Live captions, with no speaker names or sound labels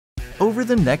Over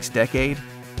the next decade,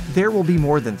 there will be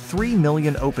more than 3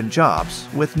 million open jobs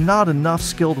with not enough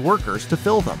skilled workers to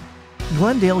fill them.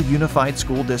 Glendale Unified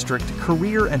School District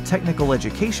career and technical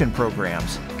education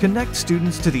programs connect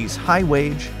students to these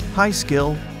high-wage,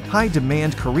 high-skill,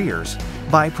 high-demand careers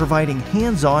by providing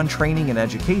hands-on training and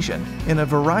education in a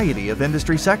variety of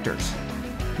industry sectors.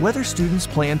 Whether students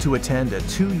plan to attend a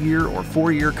 2-year or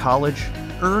 4-year college,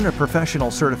 earn a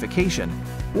professional certification,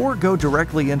 or go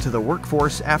directly into the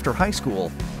workforce after high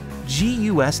school,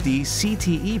 GUSD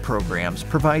CTE programs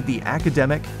provide the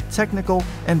academic, technical,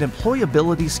 and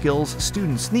employability skills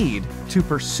students need to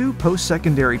pursue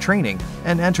post-secondary training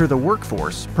and enter the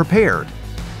workforce prepared.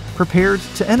 Prepared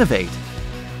to innovate,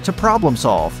 to problem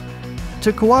solve,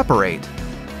 to cooperate,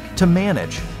 to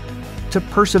manage, to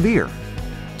persevere,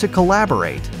 to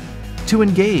collaborate, to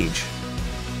engage,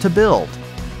 to build,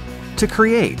 to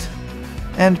create,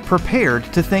 and prepared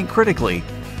to think critically.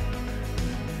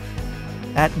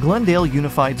 At Glendale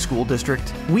Unified School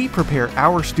District, we prepare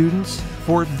our students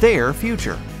for their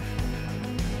future.